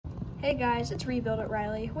Hey guys, it's Rebuild It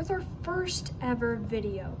Riley with our first ever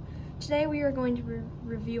video. Today we are going to be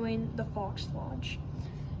reviewing the Fox Lodge.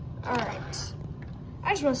 Alright, I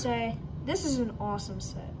just want to say, this is an awesome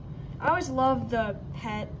set. I always love the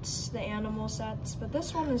pets, the animal sets, but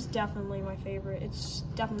this one is definitely my favorite. It's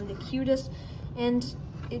definitely the cutest, and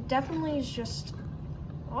it definitely is just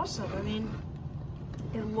awesome. I mean,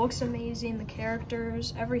 it looks amazing, the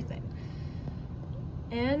characters, everything.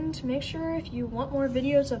 And make sure if you want more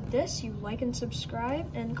videos of this, you like and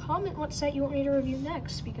subscribe, and comment what set you want me to review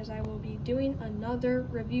next, because I will be doing another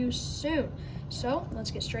review soon. So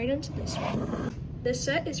let's get straight into this one. This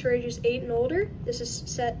set is for ages 8 and older. This is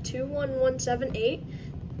set 21178.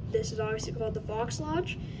 This is obviously called the Fox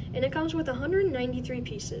Lodge, and it comes with 193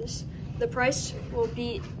 pieces. The price will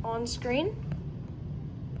be on screen.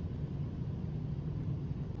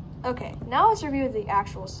 Okay, now let's review the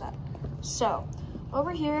actual set. So,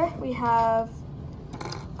 over here we have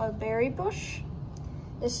a berry bush.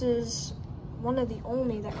 This is one of the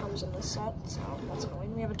only that comes in this set, so that's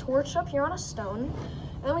annoying. We have a torch up here on a stone,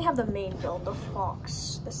 and then we have the main build, the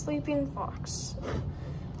fox, the sleeping fox.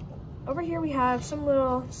 Over here we have some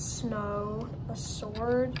little snow, a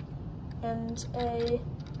sword, and a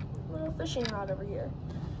little fishing rod over here.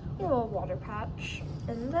 A little water patch.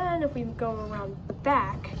 And then if we go around the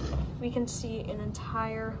back, we can see an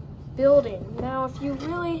entire building. Now, if you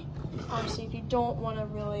really, obviously, if you don't want to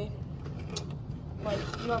really, like,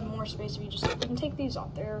 you have more space, if you can take these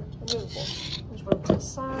off. They're removable. Just put them to the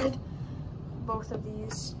side. Both of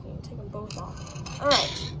these, you can take them both off. All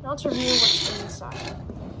right, now let's review what's inside.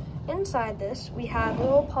 Inside this, we have a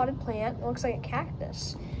little potted plant. It looks like a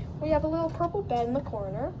cactus. We have a little purple bed in the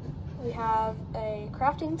corner. We have a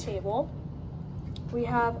crafting table. We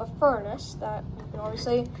have a furnace that you can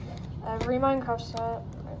obviously, every Minecraft set,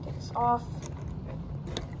 take this off.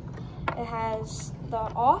 It has the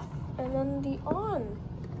off and then the on.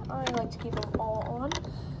 I like to keep them all on.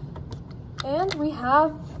 And we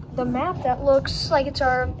have the map that looks like it's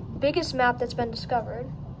our biggest map that's been discovered.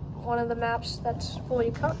 One of the maps that's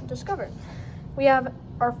fully discovered. We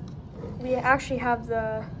actually have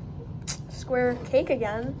the square cake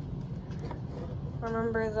again.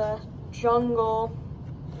 Remember the jungle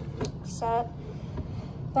set?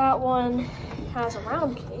 That one has a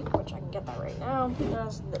round cake, which I can get that right now. And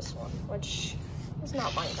has this one, which is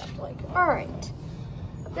not Minecraft-like. All right,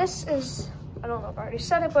 this is, I don't know if I already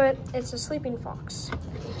said it, but it's a sleeping fox.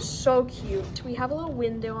 So cute. We have a little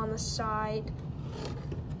window on the side.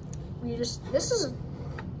 This is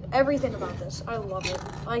everything about this. I love it.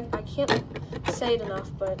 I can't say it enough,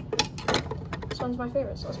 but this one's my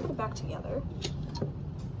favorite. So let's put it back together.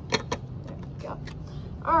 There we go.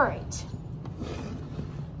 All right.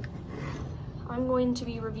 I'm going to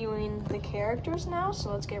be reviewing the characters now,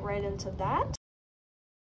 so let's get right into that.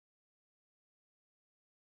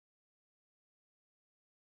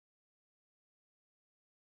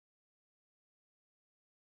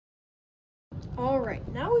 Alright,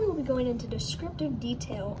 now we will be going into descriptive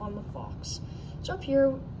detail on the fox. So up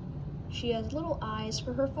here, she has little eyes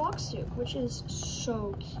for her fox suit, which is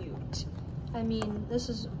so cute. I mean, this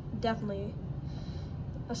is definitely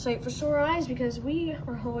a sight for sore eyes, because we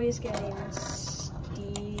are always getting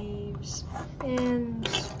Steve's and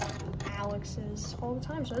Alex's all the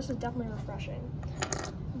time, so this is definitely refreshing.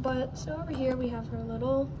 But so over here we have her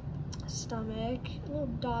little stomach, little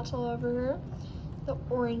dots all over her, the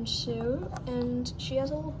orange suit, and she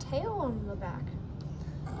has a little tail on the back.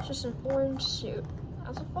 It's just an orange suit.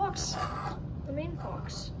 That's a fox, the main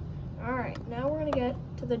fox. All right, now we're gonna get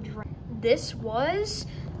to the dragon. This was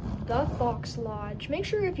the Fox Lodge. Make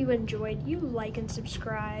sure if you enjoyed, you like and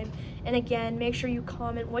subscribe. And again, make sure you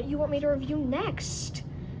comment what you want me to review next.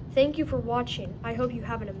 Thank you for watching. I hope you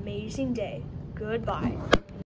have an amazing day. Goodbye.